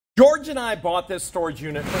George and I bought this storage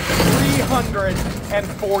unit for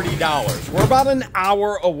 $340. We're about an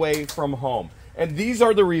hour away from home. And these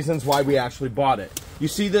are the reasons why we actually bought it. You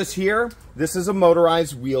see this here? This is a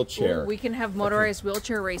motorized wheelchair. Ooh, we can have motorized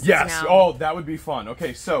wheelchair races now. now. Oh, that would be fun.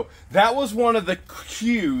 Okay, so that was one of the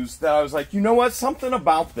cues that I was like, you know what? Something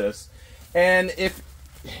about this. And if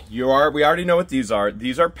we already know what these are.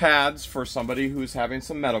 These are pads for somebody who's having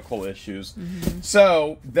some medical issues.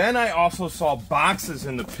 So then I also saw boxes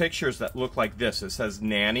in the pictures that look like this. It says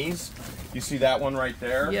nannies. You see that one right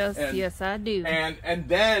there? Yes, yes, I do. And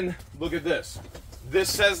then look at this. This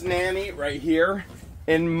says nanny right here.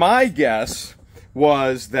 And my guess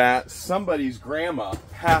was that somebody's grandma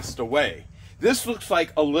passed away. This looks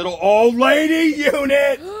like a little old lady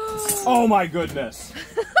unit. Oh my goodness.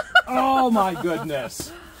 Oh my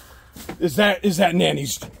goodness. Is that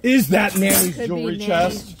nanny's jewelry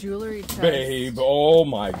chest? Jewelry chest. Babe, oh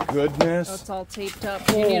my goodness. Oh, it's all taped up.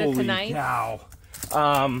 You need it tonight? Cow.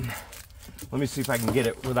 Let me see if I can get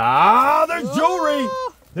it without. There's jewelry.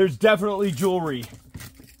 There's definitely jewelry.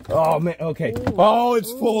 Oh man, okay. Ooh. Oh,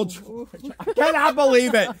 it's full. I cannot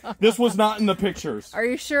believe it. This was not in the pictures. Are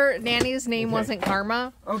you sure Nanny's name wasn't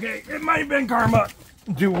Karma? Okay, it might have been Karma.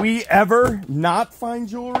 Do we ever not find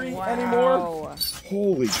jewelry anymore?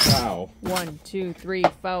 Holy cow. 1, 2, 3,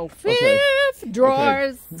 4, 5th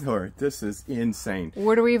drawers. Okay. All right, this is insane.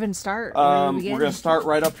 Where do we even start? We're going to start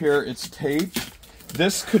right up here. It's taped.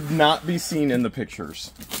 This could not be seen in the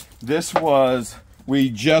pictures. This was, we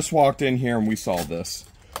just walked in here and we saw this.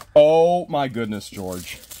 Oh my goodness,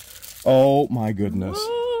 George. Oh my goodness.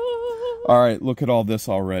 All right, look at all this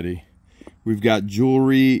already. We've got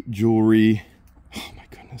jewelry. Oh my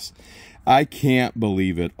goodness. I can't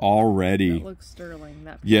believe it already. That looks sterling.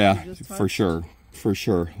 That yeah, for sure. For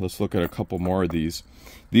sure. Let's look at a couple more of these.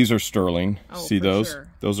 These are sterling. Oh, see those? Sure.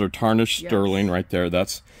 Those are tarnished sterling right there.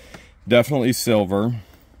 That's definitely silver.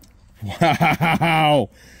 Wow.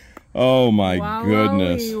 Oh my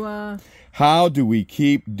goodness. How do we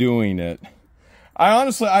keep doing it? I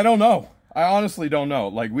don't know. I honestly don't know.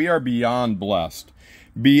 Like, we are beyond blessed.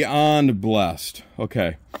 Beyond blessed.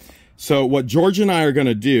 Okay. So what George and I are going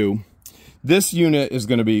to do, this unit is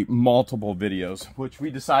going to be multiple videos, which we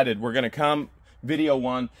decided we're going to come video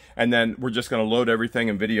one, and then we're just going to load everything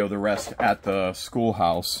and video the rest at the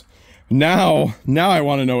schoolhouse. Now I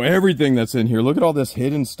want to know everything that's in here. Look at all this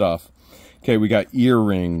hidden stuff. Okay, we got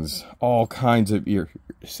earrings, all kinds of Is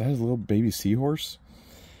that a little baby seahorse?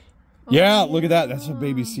 Oh, yeah, look at that. That's a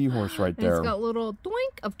baby seahorse right there. It's got a little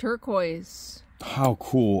doink of turquoise. How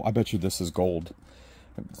cool. I bet you this is gold.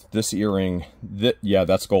 This earring, yeah,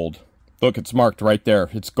 that's gold. Look, it's marked right there.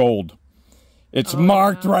 It's gold. It's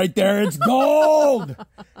marked right there. It's gold.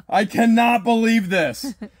 I cannot believe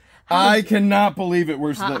this. I cannot believe it.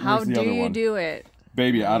 Where's the other one? How do you do it?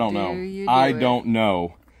 Baby, I don't know. I don't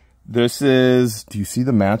know. This is, do you see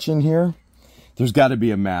the match in here? There's got to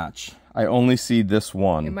be a match. I only see this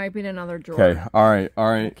one. It might be in another drawer. Okay, all right.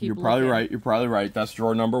 You're probably looking. right. You're probably right. That's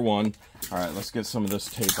drawer number 1. All right, let's get some of this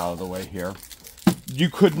tape out of the way here. You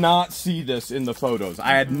could not see this in the photos.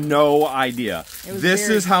 I had no idea. This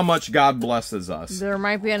is how much God blesses us. There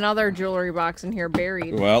might be another jewelry box in here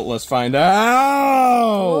buried. Well, let's find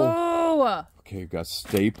out. Whoa. Okay, we've got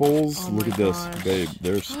staples. Look at this, babe.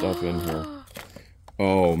 There's stuff in here.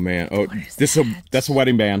 Oh man. Oh, that's a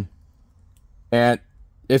wedding band. And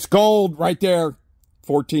it's gold right there.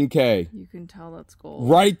 14K. You can tell that's gold.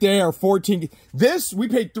 Right there, 14K. This, we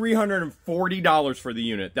paid $340 for the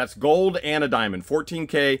unit. That's gold and a diamond.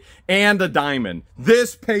 14K and a diamond.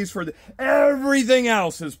 This pays for everything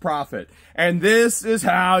else is profit. And this is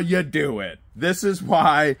how you do it. This is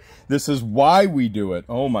why we do it.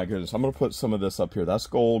 Oh my goodness. I'm going to put some of this up here. That's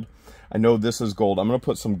gold. I know this is gold. I'm going to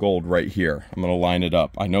put some gold right here. I'm going to line it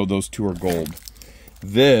up. I know those two are gold.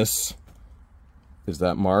 This, is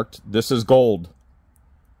that marked? This is gold.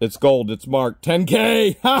 It's gold. It's marked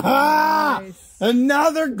 10K. Ha ha! Nice.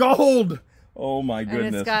 Another gold. Oh my goodness.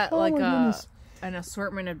 And it's got like an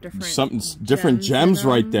assortment of different different gems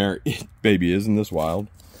right there. Baby, isn't this wild?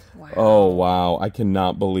 Wow. Oh wow, I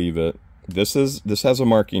cannot believe it. This has a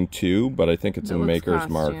marking too, but I think it's a maker's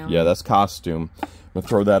mark. Yeah, that's costume. I'm gonna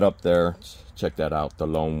throw that up there. Check that out, the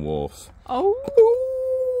lone wolf. Oh.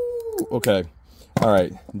 Ooh. Okay. All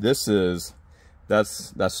right. That's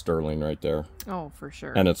sterling right there. Oh, for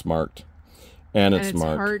sure. And it's marked. And it's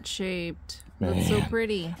marked. Heart-shaped. That's so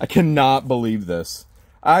pretty. I cannot believe this.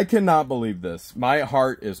 I cannot believe this. My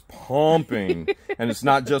heart is pumping. And it's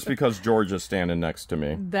not just because George is standing next to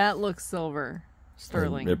me. That looks silver.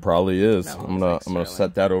 Sterling. It probably is. I'm gonna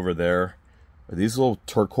set that over there. Are these little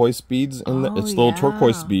turquoise beads in it's little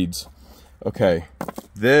turquoise beads. Okay,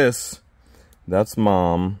 that's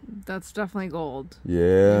Mom. That's definitely gold.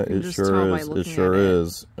 Yeah, it sure is. It sure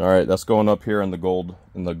is. All right, that's going up here in the gold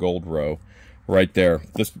row, right there.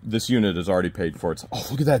 This unit is already paid for. Oh,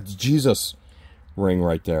 look at that Jesus ring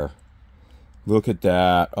right there. Look at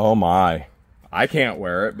that. Oh my, I can't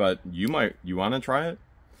wear it, but you might. You want to try it?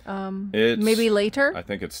 Maybe later. I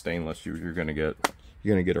think it's stainless. You're gonna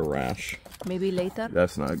get a rash. Maybe later.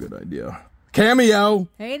 That's not a good idea. Cameo.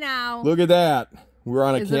 Hey now. Look at that. We're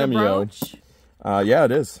on a cameo. It a brooch? Yeah,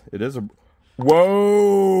 it is. It is a.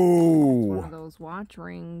 Whoa! One of those watch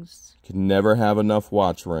rings. Can never have enough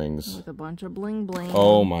watch rings. With a bunch of bling bling.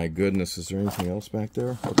 Oh my goodness! Is there anything else back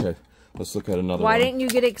there? Okay, let's look at another one. Why didn't you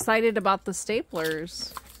get excited about the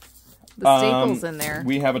staplers? The staples in there.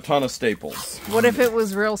 We have a ton of staples. What if it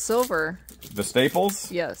was real silver? The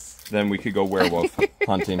staples? Yes. Then we could go werewolf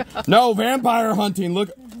hunting. No, vampire hunting. Look.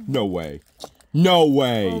 No way. No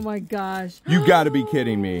way. Oh my gosh. You got to be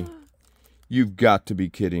kidding me. You've got to be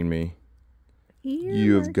kidding me.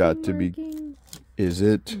 You've got to be. Is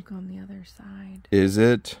it? Look on the other side. Is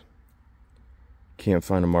it? Can't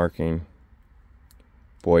find a marking.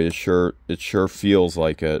 Boy, it sure feels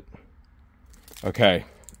like it. Okay.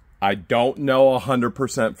 I don't know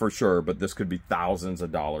 100% for sure, but this could be thousands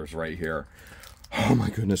of dollars right here. Oh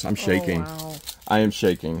my goodness, I'm shaking. Oh, wow. I am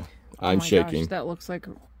shaking. I'm shaking. Gosh, that looks like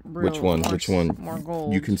real. Which one? Which one? More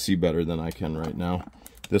gold. You can see better than I can right now.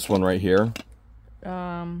 This one right here.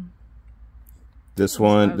 This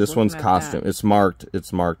one's costume. It's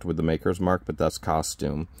marked with the maker's mark, but that's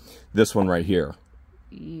costume. This one right here.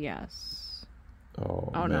 Yes.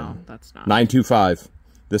 Oh man. No, that's not. 925.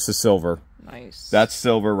 This is silver. Nice. That's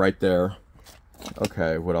silver right there.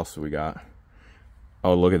 Okay, what else do we got?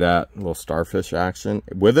 Oh, look at that. A little starfish action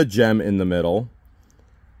with a gem in the middle.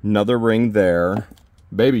 Another ring there.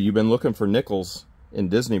 Baby, you've been looking for nickels in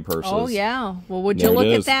Disney purses. Oh, yeah. Well, would you look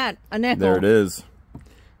at that? A nickel. There it is.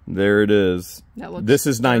 There it is. This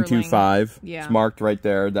is 925. Yeah. It's marked right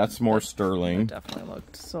there. That's more sterling. Definitely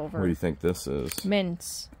looked silver. What do you think this is?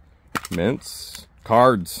 Mints. Mints?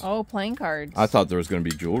 Cards. Oh, playing cards. I thought there was going to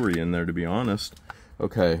be jewelry in there, to be honest.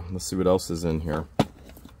 Okay, let's see what else is in here.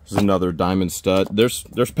 There's another diamond stud. There's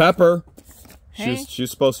Pepper. Hey.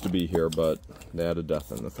 She's supposed to be here, but they had a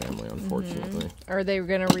death in the family, unfortunately. Are they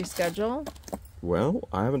going to reschedule? Well,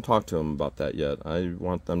 I haven't talked to them about that yet. I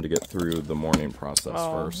want them to get through the mourning process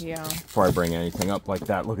first. Yeah. Before I bring anything up like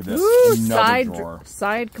that. Look at this. Ooh, another drawer.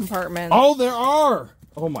 Side compartments. Oh, there are!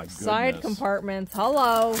 Oh my goodness. Side compartments.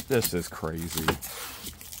 Hello. This is crazy.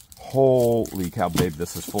 Holy cow, babe,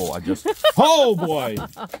 this is full. Oh boy.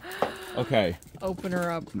 Okay. Open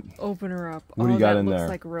her up. Open her up. What do you got in there? Looks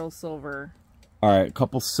like real silver. All right, a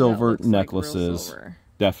couple silver necklaces. Like real silver.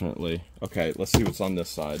 Definitely. Okay, let's see what's on this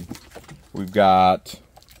side. We've got.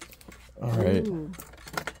 All right. Ooh.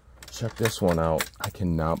 Check this one out. I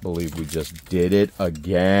cannot believe we just did it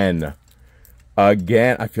again.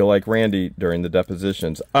 Again, I feel like Randy during the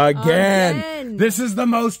depositions. Again! This is the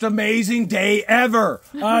most amazing day ever!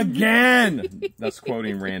 Again! That's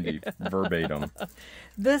quoting Randy verbatim.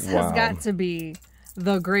 This has got to be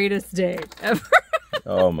the greatest day ever.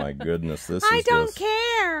 Oh my goodness, this is I don't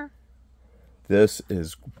care! This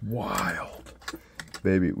is wild.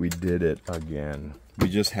 Baby, we did it again. We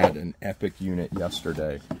just had an epic unit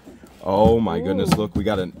yesterday. Oh my goodness, look, we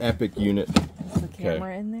got an epic unit. Is the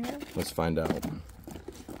camera in there? Let's find out.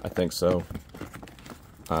 I think so.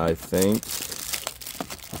 I think.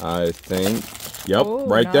 Yep,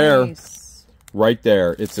 right there. Right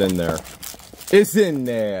there. It's in there. It's in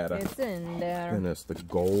there. It's in there. Goodness, the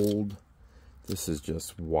gold. This is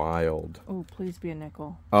just wild. Oh, please be a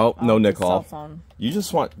nickel. Oh, no nickel. Cell phone. You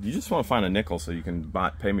just want to find a nickel so you can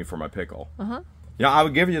pay me for my pickle. Uh-huh. Yeah, I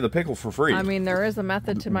would give you the pickle for free. I mean, there is a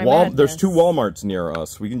method to my madness. There's 2 Walmarts near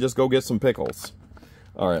us. We can just go get some pickles.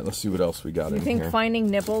 All right, let's see what else we got in here. You think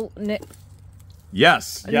finding Yes,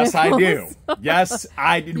 nickels? I do. Yes,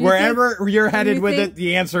 I do. Wherever you're headed with it,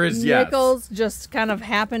 the answer is yes. Nickels just kind of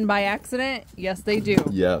happen by accident? Yes, they do.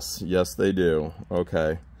 Yes, they do.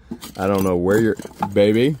 Okay. I don't know where you're...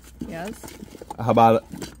 Baby? Yes? How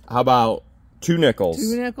about 2 nickels?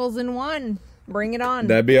 2 nickels in 1. Bring it on.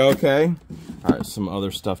 That'd be okay? All right, some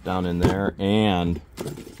other stuff down in there. And,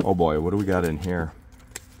 oh boy, what do we got in here?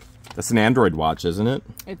 That's an Android watch, isn't it?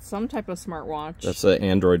 It's some type of smartwatch. That's an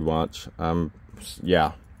Android watch.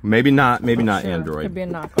 Yeah. Maybe not Android. Could be a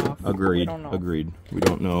knockoff. Agreed. We don't know. Agreed. We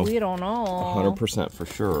don't know. We don't know. 100% for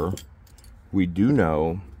sure. We do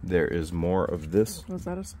know there is more of this. Was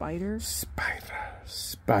that a spider?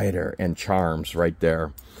 Spider and charms right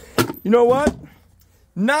there. You know what?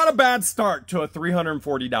 Not a bad start to a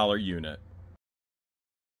 $340 unit.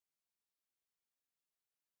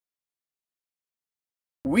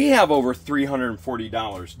 We have over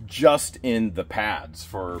 $340 just in the pads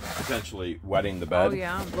for potentially wetting the bed. Oh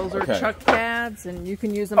yeah, those are chuck pads, and you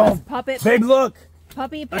can use them as puppet. Babe, look!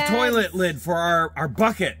 Puppy pads. A toilet lid for our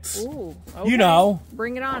buckets. Ooh, okay. You know.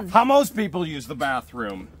 Bring it on. How most people use the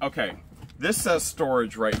bathroom. Okay, this says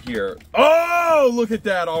storage right here. Oh, look at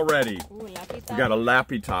that already. Ooh, we got a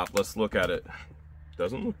lappy top. Let's look at it.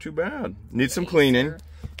 Doesn't look too bad. Needs some cleaning.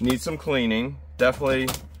 Needs some cleaning. Definitely,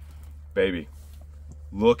 baby.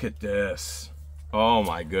 Look at this. Oh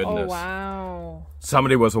my goodness. Oh wow.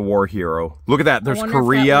 Somebody was a war hero. Look at that. There's I wonder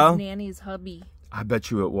Korea. If that was Nanny's hubby. I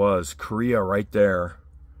bet you it was. Korea right there.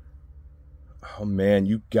 Oh man,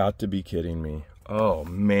 you got to be kidding me. Oh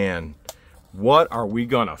man. What are we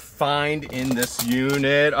gonna find in this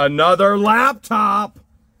unit? Another laptop?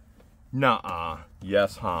 Nuh-uh.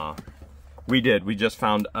 Yes, huh? We did. We just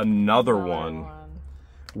found another one.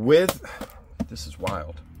 With, this is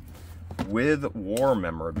wild. With war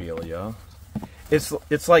memorabilia.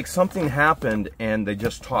 It's like something happened and they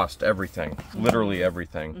just tossed everything. Literally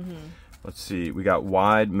everything. Let's see. We got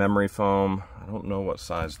wide memory foam. I don't know what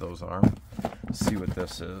size those are. Let's see what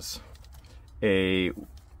this is. A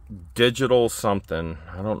digital something.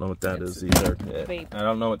 I don't know what that is either. I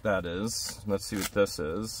don't know what that is. Let's see what this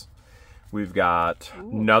is. We've got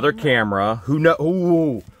another camera. Who know?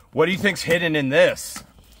 Ooh, what do you think's hidden in this?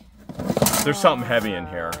 There's something heavy in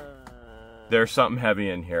here. There's something heavy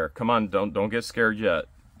in here. Come on, don't get scared yet.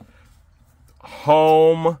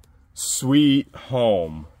 Home sweet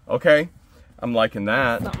home. Okay, I'm liking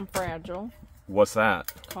that. Something fragile. What's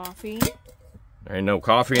that? Coffee. There ain't no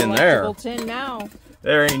coffee in there. Tin now.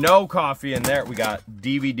 There ain't no coffee in there. We got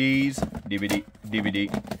DVDs.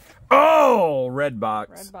 DVD. Oh,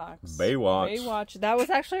 Redbox. Baywatch. Baywatch. That was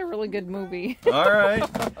actually a really good movie. All right.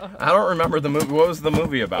 I don't remember the movie. What was the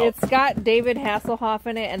movie about? It's got David Hasselhoff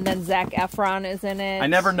in it, and then Zac Efron is in it. I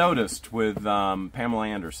never noticed with Pamela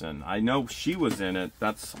Anderson. I know she was in it.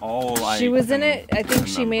 That's all She was in it. I think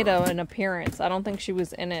she made an appearance. I don't think she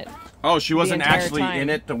was in it. Oh, she wasn't actually in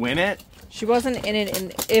it to win it? She wasn't in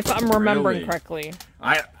it, if I'm remembering correctly.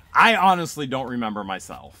 I honestly don't remember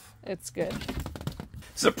myself. It's good.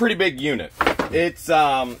 It's a pretty big unit. It's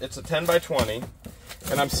a 10 by 20,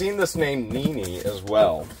 and I'm seeing this name Nini as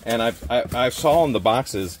well. And I saw in the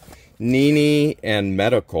boxes Nini and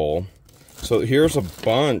medical. So here's a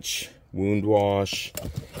bunch. Wound wash.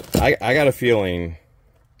 I got a feeling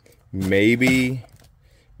maybe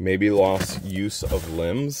lost use of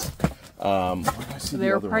limbs.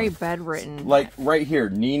 They were probably bedridden. Like right here,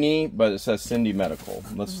 Nini, but it says Cindy Medical.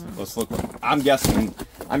 Let's look. I'm guessing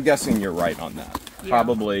you're right on that. Yeah.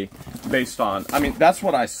 Probably based on. I mean, that's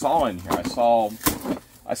what I saw in here.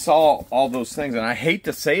 I saw all those things, and I hate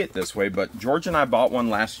to say it this way, but George and I bought one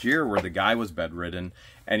last year where the guy was bedridden,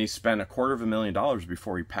 and he spent $250,000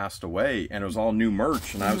 before he passed away, and it was all new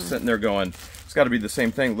merch. And I was sitting there going, "It's got to be the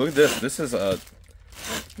same thing." Look at this. This is a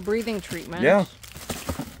breathing treatment. Yeah.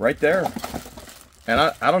 Right there. And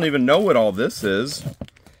I don't even know what all this is.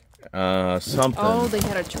 Something. Oh, they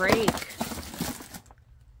had a trach.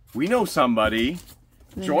 We know somebody.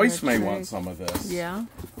 Joyce may want some of this. Yeah.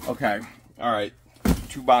 Okay. All right.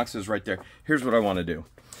 2 boxes right there. Here's what I want to do.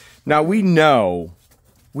 Now we know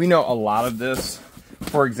a lot of this.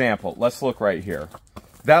 For example, let's look right here.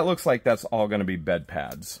 That looks like that's all going to be bed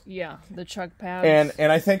pads. Yeah, the chuck pads.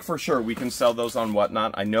 And I think for sure we can sell those on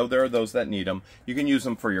Whatnot. I know there are those that need them. You can use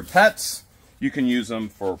them for your pets. You can use them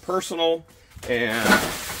for personal. And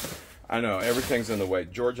I know everything's in the way.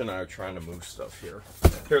 George and I are trying to move stuff here.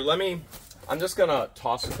 Here, I'm just going to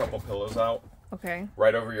toss a couple pillows out. Okay.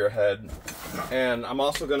 Right over your head. And I'm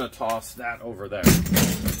also going to toss that over there.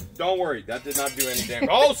 Don't worry, that did not do any damage.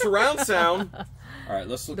 Oh, surround sound. All right,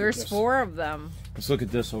 let's look at this. There's 4 of them. Let's look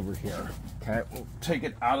at this over here. Okay, we'll take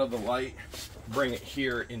it out of the light, bring it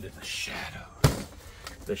here into the shadows.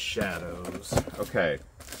 The shadows. Okay.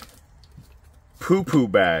 Poo-poo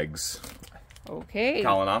bags. Okay.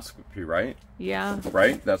 Colonoscopy, right? Yeah.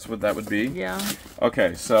 Right? That's what that would be? Yeah.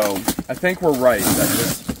 Okay, so I think we're right that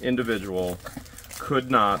this individual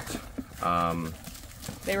could not...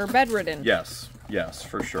 they were bedridden. Yes,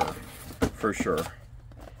 for sure. For sure.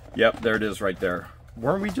 Yep, there it is right there.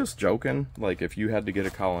 Weren't we just joking? Like, if you had to get a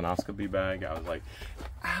colonoscopy bag, I was like,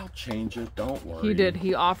 I'll change it, don't worry. He did.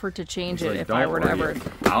 He offered to change it like, if I were ever.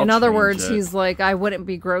 In other words, he's like, I wouldn't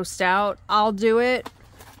be grossed out. I'll do it.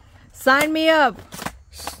 Sign me up.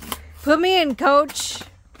 Put me in, coach.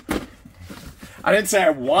 I didn't say I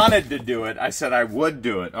wanted to do it. I said I would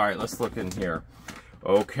do it. All right, let's look in here.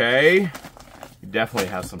 Okay. He definitely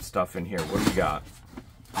has some stuff in here. What do we got?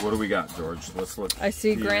 What do we got, George? Let's look. I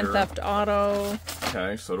see here. Grand Theft Auto.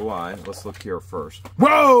 Okay, so do I. Let's look here first.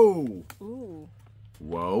 Whoa! Ooh.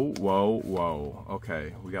 Whoa, whoa, whoa.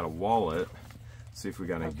 Okay, we got a wallet. Let's see if we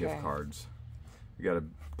got any gift cards. We got a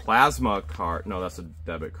plasma card. No, that's a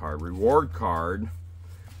debit card. Reward card.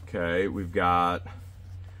 Okay, we've got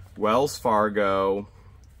Wells Fargo.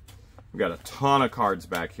 We got a ton of cards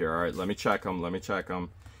back here. All right, let me check them. Let me check them.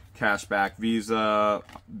 Cashback Visa,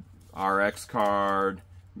 RX card,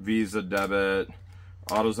 Visa debit,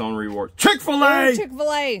 AutoZone reward. Chick-fil-A!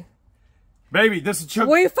 Chick-fil-A. Baby, this is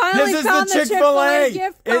We finally found the Chick-fil-A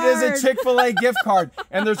gift card. It is a Chick-fil-A gift card,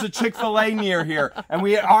 and there's a Chick-fil-A near here. And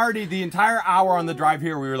we already, the entire hour on the drive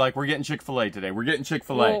here, we were like, we're getting Chick-fil-A today. We're getting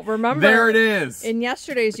Chick-fil-A. Well, remember, there it is. In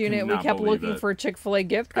yesterday's unit, we kept looking for Chick-fil-A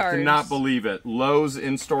gift cards. I cannot believe it. Lowe's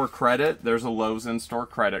in-store credit. There's a Lowe's in-store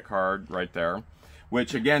credit card right there.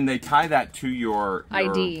 Which, again, they tie that to your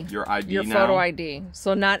ID. Your ID Your now. photo ID.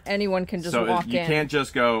 So not anyone can just walk in. You can't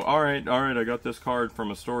just go, all right, I got this card from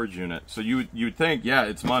a storage unit. So you'd think, yeah,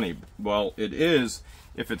 it's money. Well, it is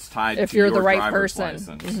if it's tied to your the right driver's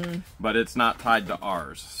person. license. But it's not tied to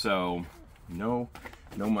ours. So no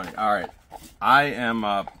money. All right. I am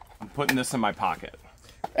I'm putting this in my pocket.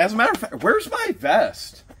 As a matter of fact, where's my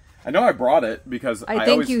vest? I know I brought it because I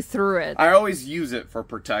think you threw it. I always use it for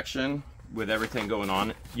protection. With everything going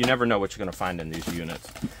on, you never know what you're going to find in these units.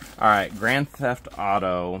 All right, Grand Theft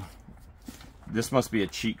Auto. This must be a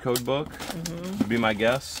cheat code book, would be my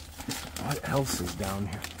guess. What else is down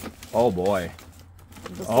here? Oh, boy.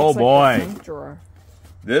 Oh, boy. Like a junk drawer.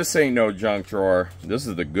 This ain't no junk drawer. This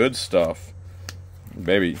is the good stuff.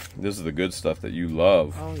 Baby, this is the good stuff that you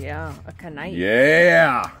love. Oh, yeah. A knife.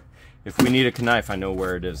 Yeah. If we need a knife, I know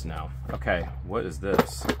where it is now. Okay, what is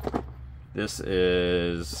this? This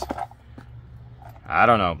is... I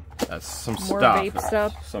don't know. That's some more stuff. Vape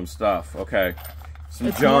stuff. Some stuff. Okay. It's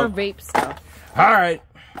junk. More vape stuff. All right.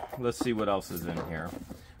 Let's see what else is in here.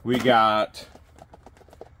 We got.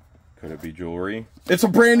 Could it be jewelry? It's a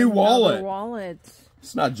brand new wallet. Wallet.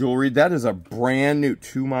 It's not jewelry. That is a brand new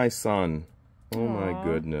to my son. Oh my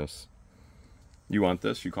goodness. You want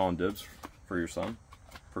this? You calling dibs for your son?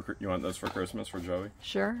 You want this for Christmas for Joey?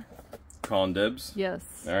 Sure. Calling dibs? Yes.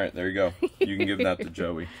 All right. There you go. You can give that to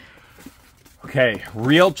Joey. Okay,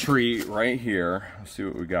 real treat right here. Let's see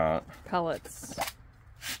what we got. Pellets.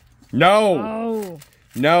 No! Oh.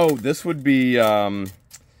 No, this would be, oh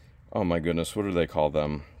my goodness, what do they call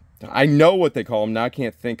them? I know what they call them, now I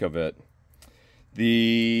can't think of it.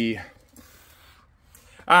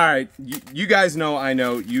 Alright, you guys know, I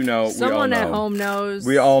know, you know, Someone we all know. at home knows.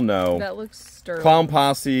 We all know. That looks sterling. Clown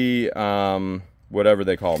Posse, whatever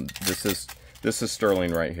they call them. This is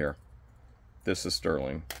sterling right here. This is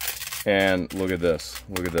sterling. And look at this.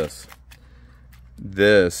 Look at this.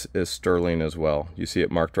 This is sterling as well. You see it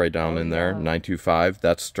marked right down in there. 925.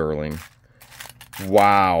 That's sterling.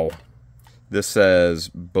 Wow. This says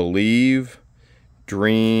believe,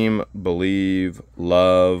 dream, believe,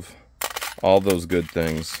 love. All those good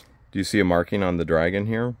things. Do you see a marking on the dragon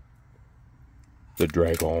here? The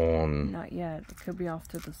dragon. Not yet. It could be off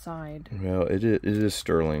to the side. Well, it is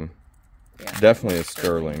sterling. Yeah, definitely is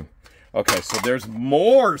sterling. Okay, so there's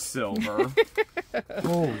more silver.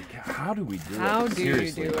 Holy cow, how do we do it? How do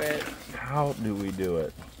you do it? How do we do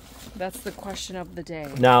it? That's the question of the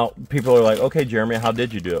day. Now, people are like, okay, Jeremy, how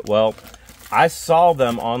did you do it? Well, I saw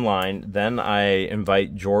them online, then I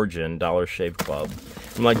invite George in, Dollar Shave Club.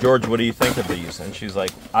 I'm like, George, what do you think of these? And she's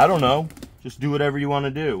like, I don't know. Just do whatever you want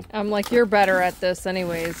to do. I'm like, you're better at this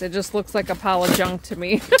anyways. It just looks like a pile of junk to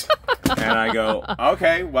me. And I go,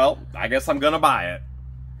 okay, well, I guess I'm going to buy it.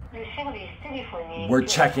 We're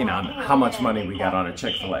checking on how much money we got on a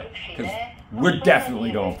Chick-fil-A. Because we're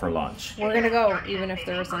definitely going for lunch. We're going to go, even if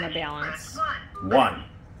there isn't a balance. One.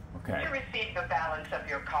 Okay. To receive the balance of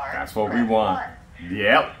your card, that's what we want.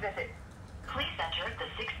 Yep. Please enter the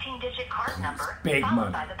 16-digit card number big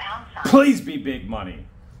money. by the pound sign. Please be big money.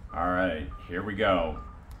 All right, here we go.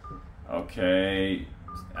 Okay.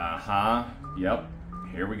 Yep.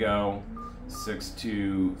 Here we go.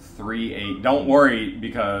 6238. Don't worry,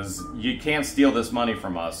 because you can't steal this money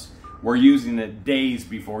from us. We're using it days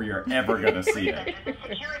before you're ever gonna see it. The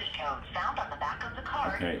security code found on the back of the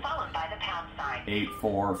card, followed by the pound sign.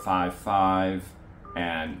 8455.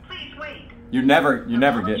 And please wait. You're never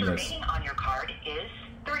getting this. The on your card is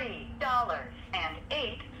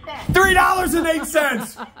 $3.08.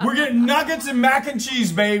 $3.08. We're getting nuggets and mac and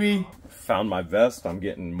cheese, baby. Found my vest. I'm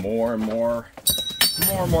getting more and more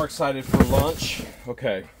excited for lunch.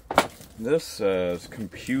 Okay, This says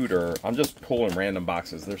computer. I'm just pulling random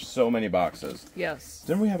boxes. There's so many boxes. Yes.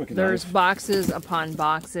 Didn't we have a knife? There's boxes upon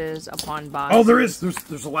boxes upon boxes. Oh, there is.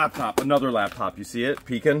 There's a laptop. Another laptop. You see it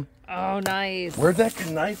peeking? Oh, nice. Where'd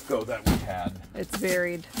that knife go that we had? It's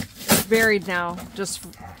buried. It's buried now. Just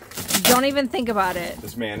don't even think about it.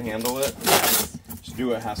 Does man handle it? Yes. Just do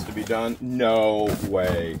what has to be done? No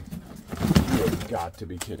way. You have got to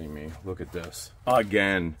be kidding me. Look at this.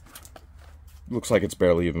 Again. Looks like it's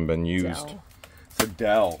barely even been used. Dell. It's a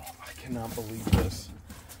Dell. I cannot believe this.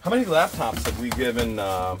 How many laptops have we given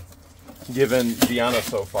Deanna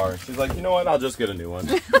so far? She's like, you know what? I'll just get a new one.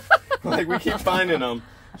 Like, we keep finding them.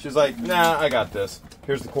 She's like, nah, I got this.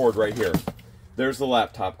 Here's the cord right here. There's the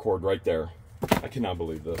laptop cord right there. I cannot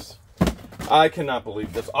believe this. I cannot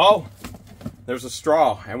believe this. Oh, there's a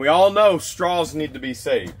straw. And we all know straws need to be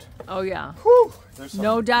saved. Oh, yeah. Whew. There's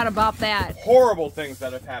No doubt about that. horrible things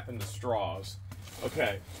that have happened to straws.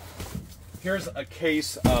 Okay. Here's a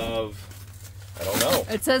case of, I don't know.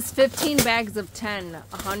 It says 15 bags of 10,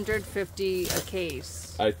 150 a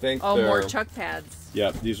case. I think Oh, they're, more chuck pads.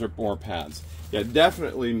 Yeah, these are more pads. Yeah,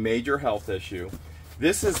 definitely major health issue.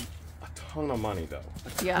 This is a ton of money, though. A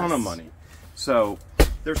ton of money. So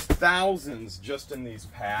there's thousands just in these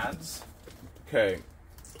pads. Okay.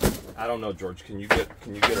 I don't know, George. Can you get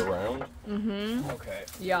around? Mm-hmm. Okay.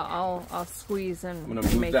 Yeah, I'll squeeze and I'm gonna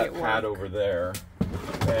move make that it pad work. over there.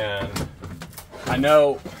 And I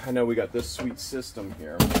know we got this sweet system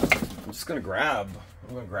here. I'm gonna grab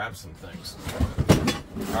some things.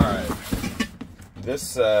 All right. This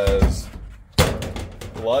says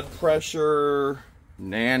blood pressure,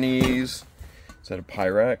 nannies. Is that a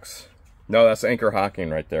Pyrex? No, that's Anchor Hocking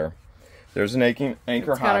right there. There's an Anchor Hocking.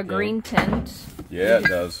 It's got a green tint. Yeah, it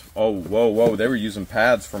does. Oh, whoa. They were using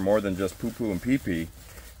pads for more than just poo-poo and pee-pee.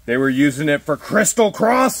 They were using it for crystal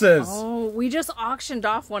crosses. Oh, we just auctioned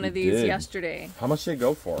off one of these yesterday. How much did they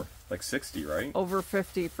go for? Like 60, right? Over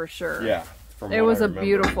 50 for sure. Yeah. It was a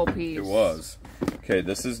beautiful piece. It was. Okay,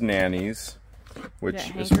 this is nannies, which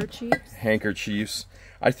is handkerchiefs. Handkerchiefs.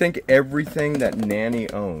 I think everything that Nanny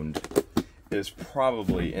owned is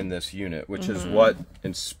probably in this unit, which is what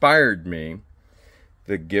inspired me.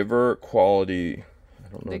 The Giver Quality. I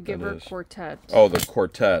don't know The what Giver that is. Quartet. Oh, the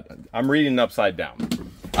Quartet. I'm reading upside down.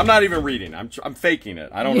 I'm not even reading. I'm faking it.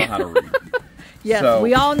 I don't know how to read. Yes, So,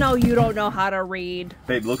 we all know you don't know how to read.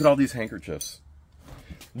 babe, look at all these handkerchiefs.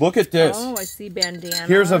 Look at this. Oh, I see bandanas.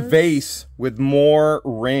 Here's a vase with more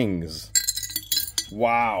rings.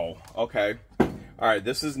 Wow. Okay. All right.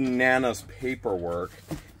 This is Nana's paperwork.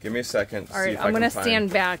 Give me a second. All right, I'm going to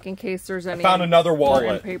stand back in case there's any found another wallet.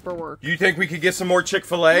 important paperwork. You think we could get some more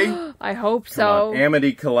Chick-fil-A? I hope Come so. on.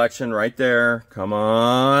 Amity collection right there. Come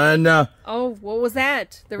on. Oh, what was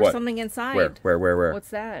that? There was What? something inside. Where? What's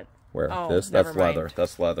that? Where? Oh, That's never leather. mind.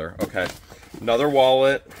 That's leather. Okay. Another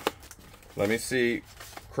wallet. Let me see.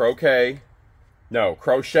 Crochet. No,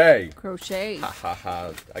 crochet. Crochet.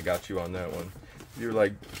 Haha, I got you on that one. You're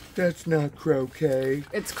like, that's not croquet.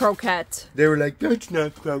 It's croquette. They were like, that's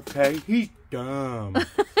not croquet. He's dumb.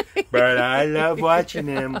 But I love watching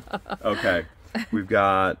him. Okay. We've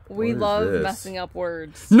got... We what is love this? messing up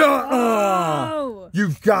words. No! Oh!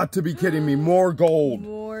 You've got to be kidding me. More gold.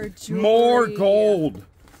 More jewelry. More gold.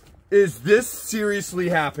 Is this seriously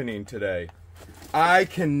happening today? I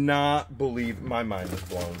cannot believe my mind is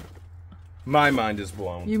blown. My mind is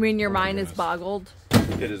blown. You mean your Oh my mind is goodness. boggled?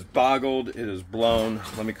 It is boggled. It is blown.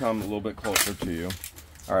 Let me come a little bit closer to you.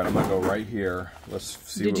 All right, I'm going to go right here. Let's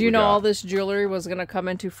see Did what you we know got. all this jewelry was going to come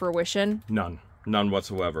into fruition? None. None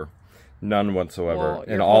whatsoever. None whatsoever. Well,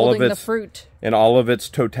 in you're all of holding its the fruit. In all of its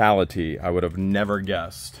totality, I would have never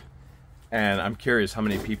guessed. And I'm curious how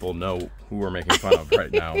many people know who we're making fun of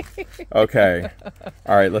right now. Okay.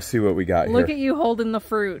 All right, let's see what we got Look here. at you holding the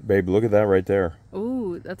fruit. Babe, look at that right there.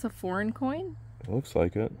 Ooh, that's a foreign coin? It looks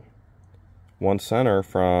like it. 1 center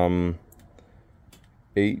from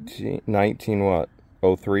 19 what?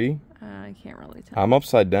 03? I can't really tell. I'm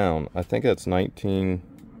upside down. I think it's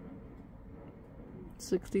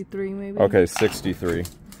 63 maybe? Okay, 63.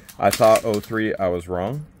 I thought 03. I was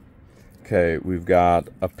wrong. Okay, we've got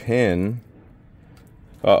a pin.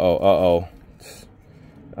 Uh-oh.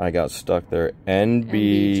 I got stuck there.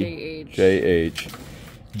 NBJH.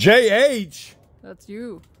 JH? That's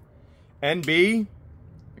you. NB?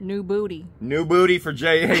 New booty. New booty for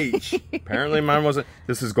JH. Apparently mine wasn't.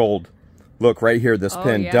 This is gold. Look, right here, this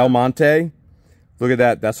pin. yeah. Del Monte. Look at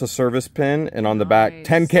that. That's a service pin. And on the back, Nice.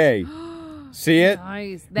 10K. See it?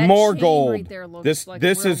 Nice. That More chain gold. right there looks This like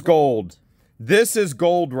this real is gold. This is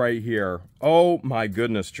gold right here. Oh my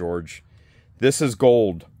goodness, George. This is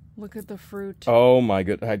gold. Look at the fruit. Oh my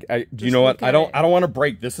good. You know what? I don't want to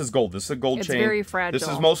break. This is gold. This is a gold chain. It's very fragile. This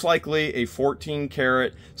is most likely a 14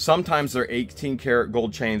 karat. Sometimes they're 18 karat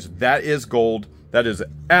gold chains. That is gold. That is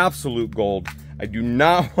absolute gold. I do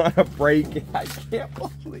not want to break it. I can't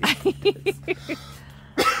believe it.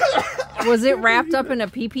 Was it wrapped up in a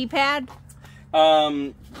pee-pee pad?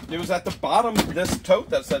 It was at the bottom of this tote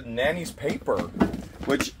that said Nanny's paper,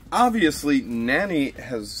 which obviously Nanny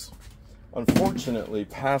has unfortunately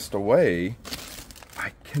passed away.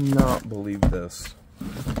 I cannot believe this.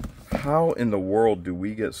 How in the world do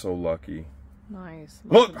we get so lucky? Nice.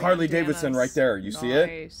 Look, Harley Davidson right there. You see it?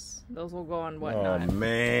 Nice. Those will go on whatnot. Oh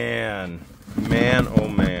man, man, oh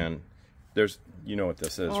man. There's, you know what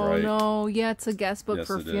this is, right? Oh no, yeah, it's a guest book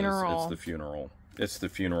for funeral. It's the funeral. It's the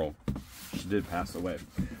funeral. She did pass away.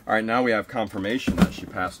 All right, now we have confirmation that she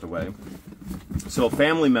passed away. So a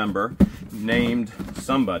family member named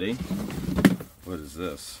somebody, what is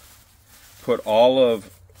this? Put all of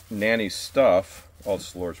Nanny's stuff, oh,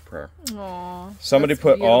 it's the Lord's Prayer. Aww, somebody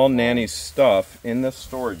put beautiful. all Nanny's stuff in this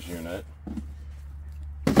storage unit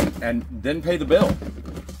and didn't pay the bill.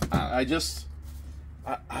 I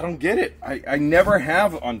don't get it. I never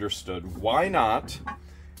have understood. Why not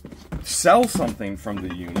sell something from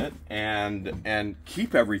the unit and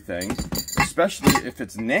keep everything, especially if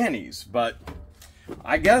it's Nanny's? But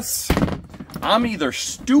I guess I'm either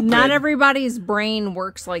stupid. Not everybody's brain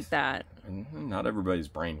works like that. Not everybody's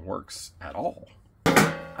brain works at all.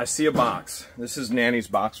 I see a box. This is Nanny's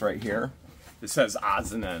box right here. It says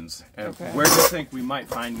odds and ends. And Okay. where do you think we might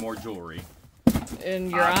find more jewelry? In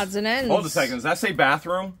your odds and ends. Hold a second. Does that say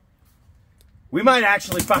bathroom? We might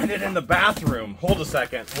actually find it in the bathroom. Hold a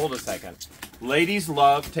second. Hold a second. Ladies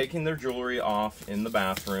love taking their jewelry off in the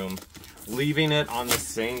bathroom, leaving it on the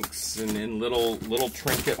sinks and in little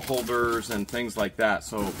trinket holders and things like that.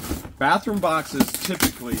 So bathroom boxes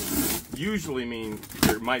typically usually mean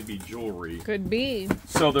there might be jewelry. Could be.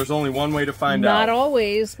 So there's only one way to find out. Not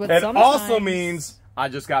always, but It sometimes. also means I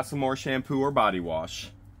just got some more shampoo or body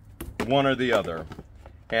wash. One or the other.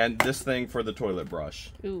 And this thing for the toilet brush.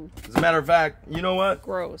 Ooh. As a matter of fact, you know what?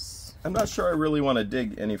 Gross. I'm not sure I really want to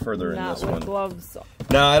dig any further in Not this with one. gloves.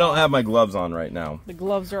 No, I don't have my gloves on right now. The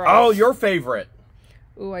gloves are Oh, off. your favorite.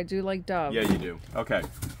 Ooh, I do like Dove. Yeah, you do. Okay.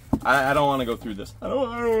 I don't want to go through this. I don't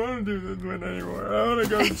want to do this one anymore. I want to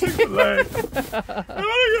go to Chick-fil-A. I want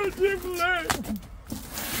to go to Chick-fil-A.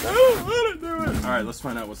 I don't want to do it. All right, let's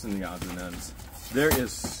find out what's in the odds and ends. There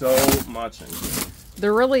is so much in here.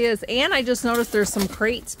 There really is. And I just noticed there's some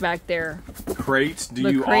crates back there. Crates? Do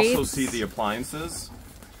The you also crates. see the appliances?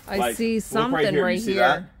 I see look something You right see here.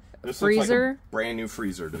 that? This Freezer? looks like a brand new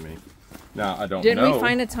freezer to me. Now, I don't Didn't know. we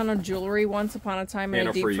find a ton of jewelry once upon a time in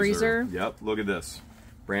a deep freezer? Yep, look at this.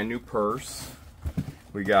 Brand new purse.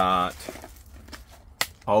 We got...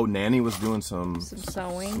 Oh, Nanny was doing some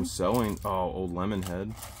sewing. Some sewing. Oh, old lemon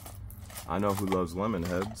head. I know who loves lemon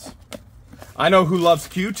heads. I know who loves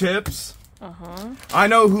Q-tips. Uh-huh. I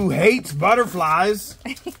know who hates butterflies.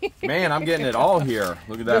 Man, I'm getting it all here.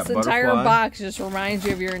 Look at that. This entire butterfly. box just reminds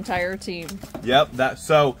you of your entire team. Yep.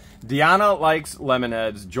 So Deanna likes lemon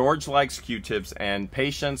heads, George likes Q-tips, and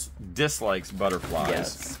Patience dislikes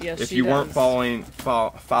butterflies. Yes, if she you weren't does.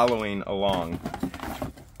 following along.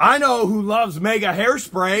 I know who loves Mega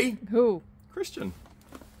Hairspray. Who? Christian.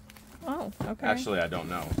 Oh, okay. Actually, I don't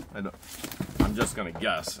know. I'm just gonna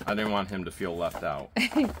guess. I didn't want him to feel left out.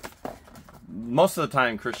 Most of the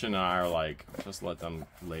time, Christian and I are like, just let them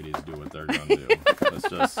ladies do what they're gonna do.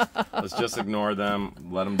 let's just ignore them.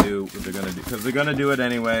 Let them do what they're gonna do because they're gonna do it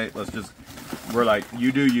anyway. We're like,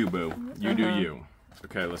 you do you, boo. You do you.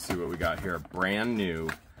 Okay, let's see what we got here. Brand new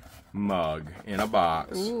mug in a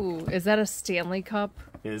box. Ooh, is that a Stanley Cup?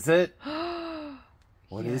 Is it?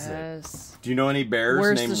 What is Yes. it? Do you know any bears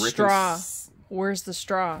Where's named the Rick straw? and Where's the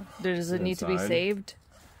straw? Does it need to be inside? saved?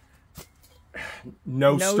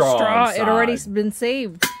 No No straw. straw. Inside. It already been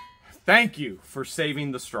saved. Thank you for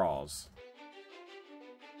saving the straws.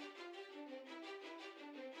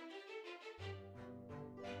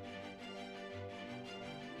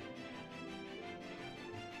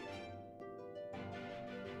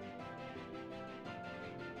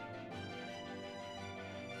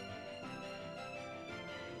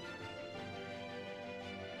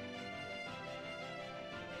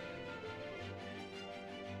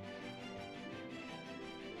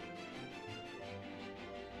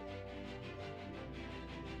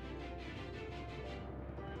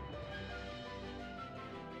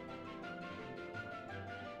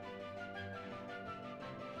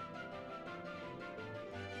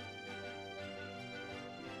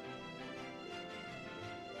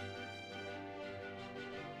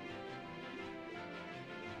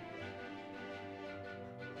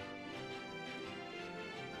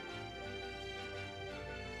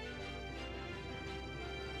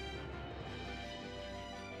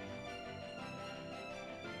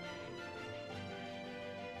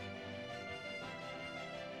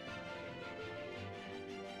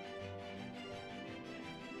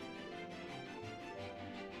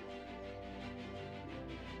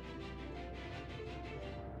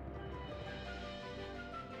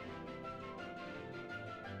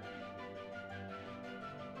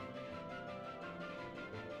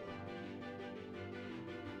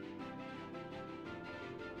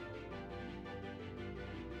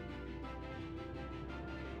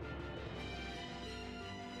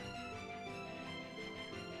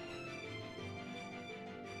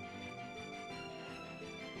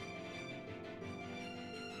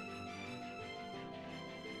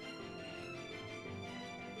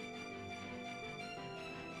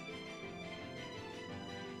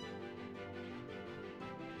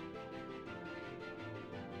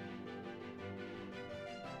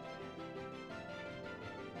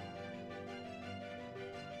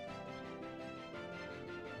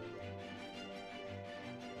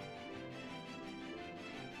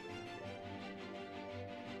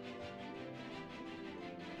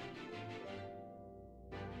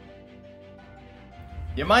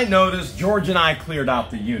 You might notice George and I cleared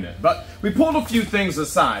out the unit, but we pulled a few things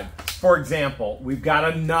aside. For example, we've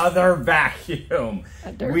got another vacuum.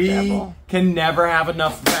 A dirt we devil. can never have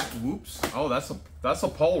enough whoops. Oh, that's a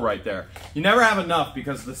pole right there. You never have enough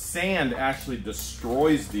because the sand actually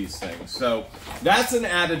destroys these things. So that's an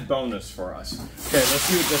added bonus for us. Okay, let's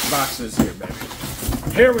see what this box is here,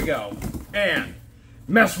 baby. Here we go. And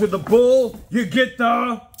mess with the bull, you get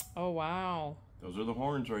the... Oh, wow. Those are the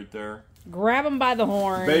horns right there. Grab them by the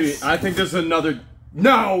horns. Baby, I think this is another...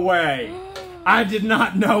 No way! I did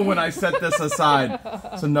not know when I set this aside.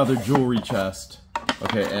 It's another jewelry chest.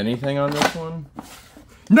 Okay, anything on this one?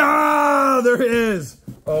 No, there is!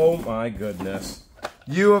 Oh my goodness.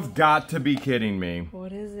 You have got to be kidding me.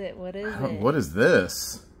 What is it? What is it? What is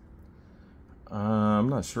this? I'm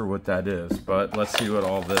not sure what that is, but let's see what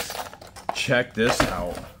all this... Check this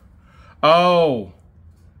out. Oh!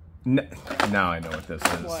 Now I know what this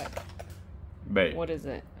is. What? Wait. What is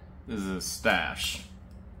it? This is a stash.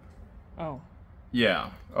 Oh.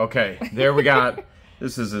 Yeah. Okay. There we got.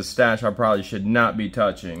 This is a stash I probably should not be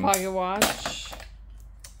touching. Pocket watch.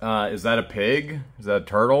 Is that a pig? Is that a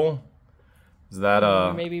turtle? Is that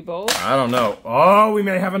a... Maybe both? I don't know. Oh, we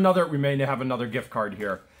may have another gift card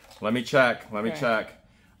here. Let me check. Let me check.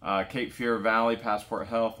 Cape Fear Valley, Passport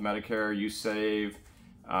Health, Medicare, You Save.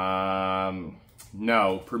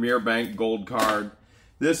 No. Premier Bank Gold Card.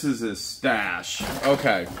 This is his stash.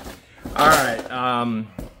 Okay. All right.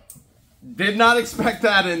 Did not expect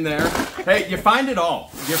that in there. Hey, you find it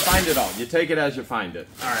all. You find it all. You take it as you find it.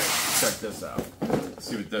 All right, check this out. Let's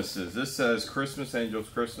see what this is. This says Christmas Angels,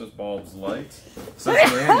 Christmas Bulbs, Lights. Oh,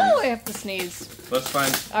 I have to sneeze. Let's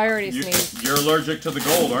find... I already sneezed. You're allergic to the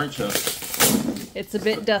gold, aren't you? It's a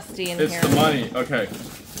bit dusty in here. It's the money. Okay.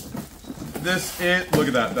 Look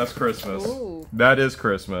at that. That's Christmas. Ooh. That is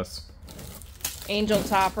Christmas. Angel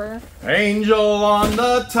topper. Angel on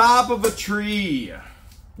the top of a tree.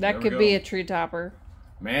 That could be a tree topper.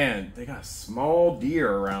 Man, they got small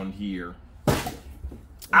deer around here.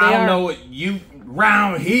 I don't know what you...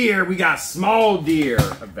 Around here, we got small deer.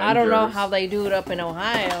 Avengers. I don't know how they do it up in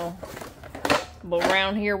Ohio. But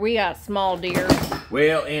around here, we got small deer.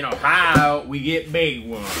 Well, in Ohio, we get big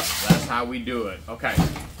ones. That's how we do it. Okay.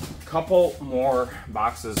 Couple more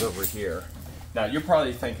boxes over here. Now, you're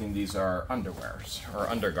probably thinking these are underwears or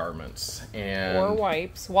undergarments. Or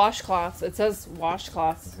wipes. Washcloths. It says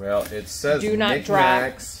washcloths. Well, it says do not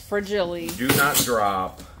drop. Fragile. Do not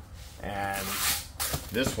drop. And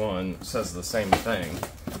this one says the same thing.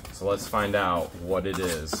 So let's find out what it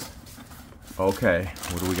is. Okay.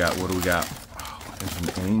 What do we got? What do we got? Oh,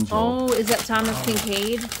 there's an angel. Oh, is that Thomas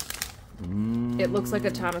Kincaid? It looks like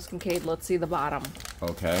a Thomas Kincaid. Let's see the bottom.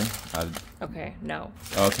 Okay. Okay, no.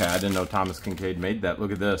 Okay, I didn't know Thomas Kincaid made that.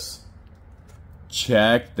 Look at this.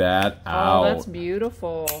 Check that out. Oh, that's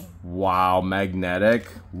beautiful. Wow, magnetic.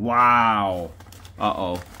 Wow.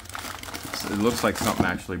 Uh-oh. It looks like something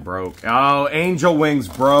actually broke. Oh, angel wings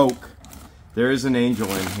broke. There is an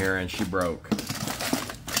angel in here and she broke.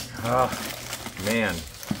 Oh, man.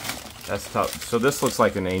 That's tough. So this looks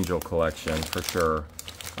like an angel collection for sure.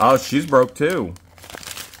 Oh, she's broke too.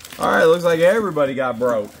 Alright, looks like everybody got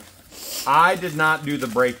broke. I did not do the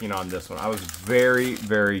breaking on this one. I was very,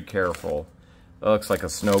 very careful. That looks like a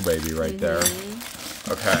snow baby right there.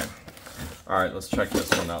 Okay. Alright, let's check this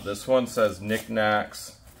one out. This one says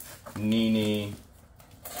knickknacks, Nene.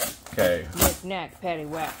 Okay. Knick-knack,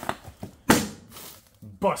 paddywhack.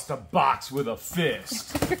 Bust a box with a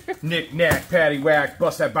fist. Knick-knack, paddywhack,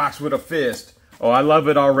 bust that box with a fist. Oh, I love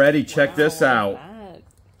it already. Check this out.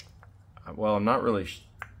 Well, I'm not really...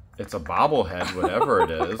 It's a bobblehead, whatever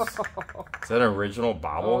it is. Is that an original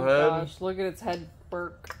bobblehead? Oh gosh, look at its head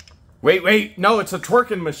perk. Wait, no, it's a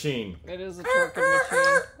twerking machine. It is a twerking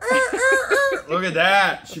machine. Look at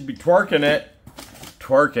that. She'd be twerking it.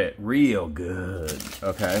 Twerk it real good.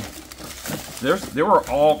 Okay. There were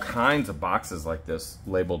all kinds of boxes like this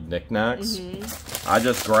labeled knickknacks. I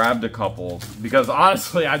just grabbed a couple because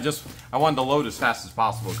honestly, I wanted to load as fast as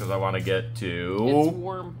possible because I want to get to... It's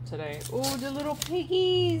warm today. Oh, the little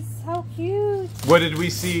piggies. How cute. What did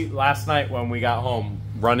we see last night when we got home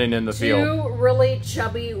running in the field? Two really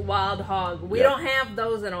chubby wild hog. We don't have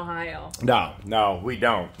those in Ohio. No, we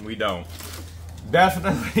don't. We don't.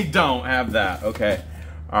 Definitely don't have that. Okay.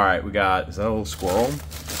 All right, we got... Is that a little squirrel?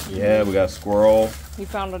 Yeah, we got a squirrel. You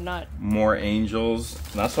found a nut. More angels.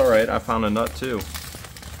 That's all right. I found a nut too.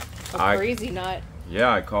 A crazy nut.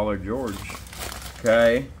 Yeah, I call her George.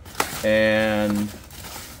 Okay. And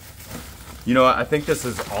you know what? I think this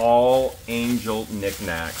is all angel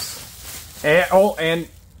knickknacks. And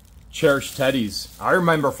Cherished Teddies. I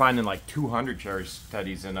remember finding like 200 Cherished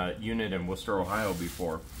Teddies in a unit in Worcester, Ohio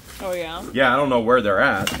before. Oh, yeah? Yeah, I don't know where they're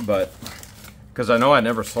at, but... Because I know I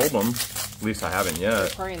never sold them. At least I haven't yet. They're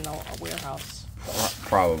probably in the warehouse.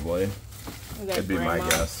 Probably. That'd be my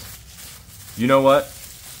guess. You know what?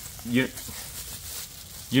 You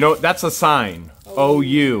know, that's a sign.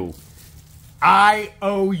 O-U. I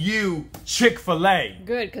owe you Chick-fil-A.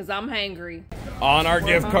 Good, because I'm hangry. On our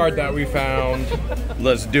gift card that we found.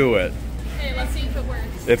 Let's do it. Okay, let's see if it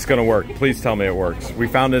works. It's gonna work. Please tell me it works. We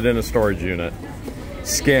found it in a storage unit.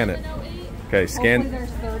 Scan it. Okay, scan. Hopefully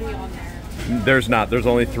there's 30 on there. There's not. There's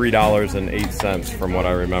only $3.08 from what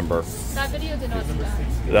I remember. That video did not do that.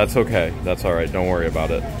 That's okay. That's all right. Don't worry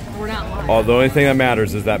about it. We're not lying. Oh, the only thing that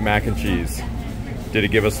matters is that mac and cheese. Did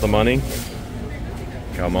it give us the money?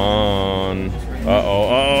 Come on. Uh-oh,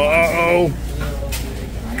 uh-oh,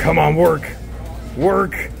 uh-oh. Come on, work.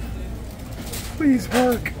 Work. Please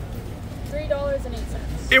work.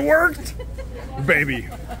 $3.08. It worked. Baby,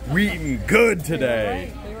 we eating good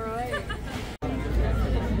today. They were right.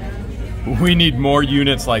 We need more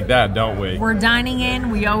units like that, don't we? We're dining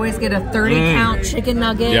in. We always get a 30-count chicken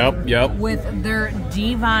nugget. Yep. With their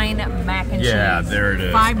divine mac and cheese. Yeah, there it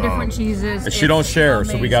is. 5 different cheeses. She don't share,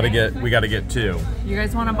 so amazing. we gotta get 2. You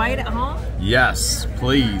guys want to bite at home? Yes,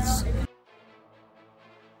 please.